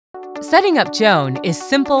Setting up Joan is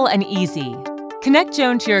simple and easy. Connect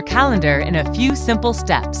Joan to your calendar in a few simple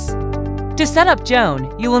steps. To set up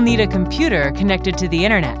Joan, you will need a computer connected to the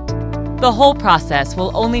internet. The whole process will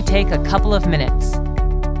only take a couple of minutes.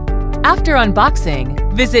 After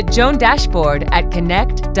unboxing, visit Joan dashboard at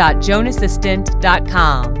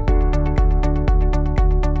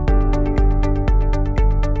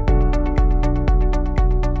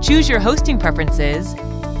connect.joanassistant.com. Choose your hosting preferences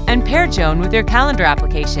and pair Joan with your calendar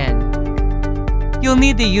application. You'll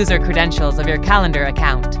need the user credentials of your calendar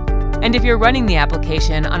account. And if you're running the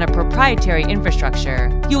application on a proprietary infrastructure,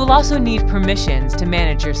 you will also need permissions to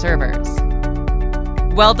manage your servers.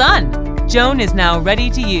 Well done! Joan is now ready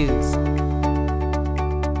to use.